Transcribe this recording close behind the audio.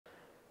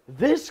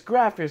This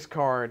graphics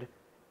card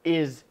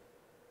is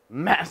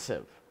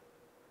massive.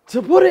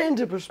 To put it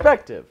into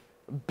perspective,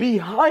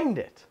 behind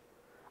it,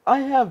 I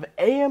have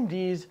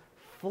AMD's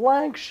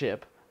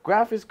flagship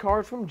graphics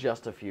card from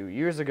just a few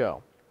years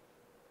ago.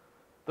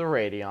 The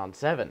Radeon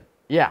 7.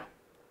 Yeah,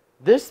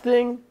 this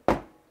thing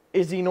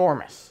is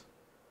enormous.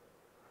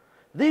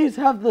 These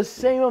have the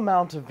same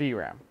amount of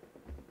VRAM.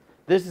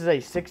 This is a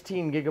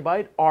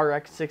 16GB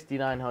RX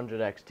 6900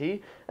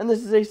 XT, and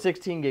this is a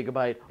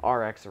 16GB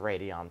RX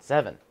Radeon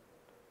 7.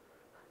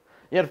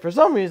 Yet for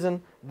some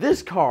reason,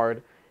 this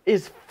card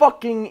is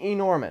fucking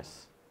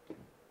enormous.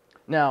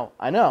 Now,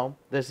 I know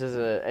this is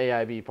an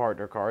AIB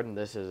partner card, and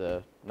this is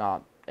a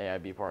not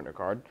AIB partner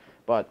card,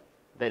 but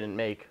they didn't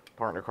make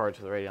partner cards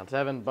for the Radeon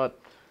 7, but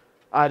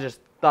I just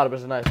thought it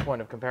was a nice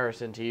point of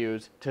comparison to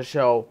use to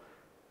show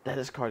that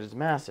this card is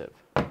massive.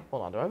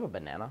 Hold on, do I have a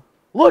banana?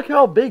 Look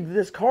how big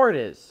this card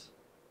is!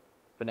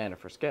 Banana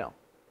for scale.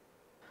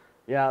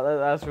 Yeah,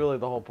 that's really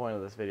the whole point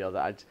of this video.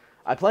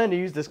 I plan to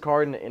use this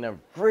card in a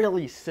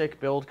really sick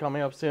build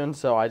coming up soon,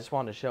 so I just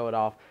wanted to show it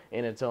off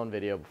in its own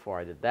video before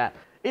I did that.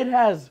 It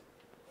has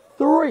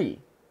 3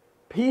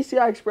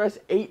 PCI Express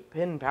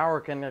 8-pin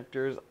power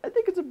connectors. I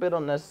think it's a bit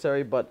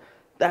unnecessary, but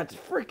that's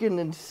freaking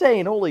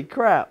insane. Holy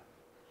crap.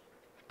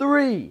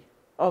 3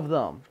 of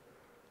them.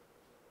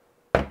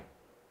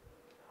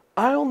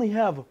 I only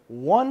have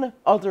one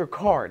other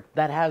card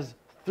that has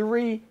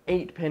 3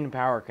 8-pin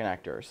power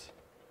connectors.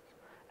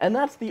 And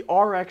that's the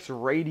RX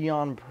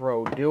Radeon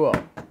Pro Duo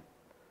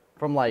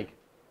from like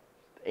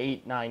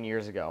 8-9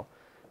 years ago.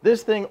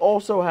 This thing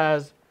also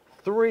has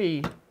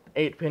 3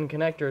 8-pin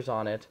connectors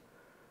on it.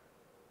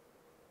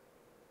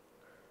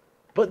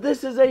 But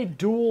this is a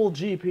dual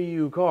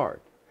GPU card.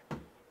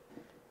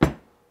 So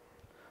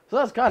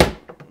that's kind of...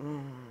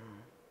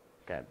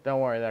 Okay,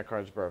 don't worry, that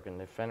card's broken.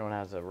 If anyone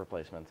has a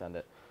replacement, send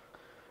it.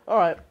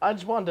 Alright, I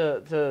just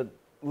wanted to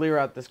leer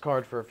out this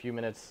card for a few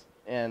minutes,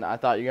 and I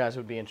thought you guys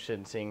would be interested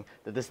in seeing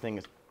that this thing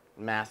is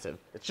massive.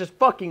 It's just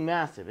fucking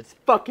massive. It's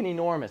fucking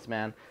enormous,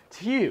 man. It's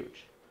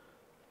huge.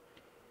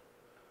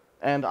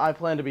 And I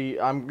plan to be...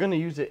 I'm going to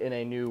use it in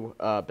a new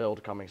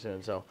build coming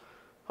soon, so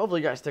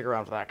hopefully you guys stick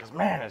around for that, because,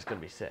 man, it's going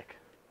to be sick.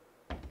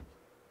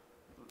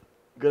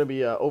 Going to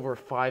be over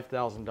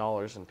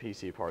 $5,000 in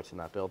PC parts in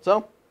that build,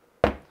 so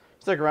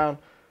stick around.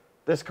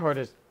 This card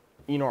is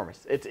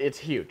enormous. It's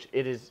huge.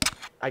 It is...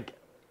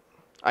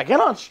 I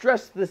cannot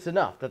stress this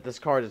enough that this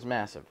card is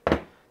massive.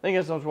 Thank you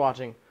guys so much for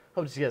watching.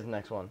 Hope to see you guys in the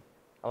next one.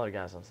 I'll let you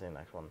guys know see you in the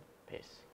next one. Peace.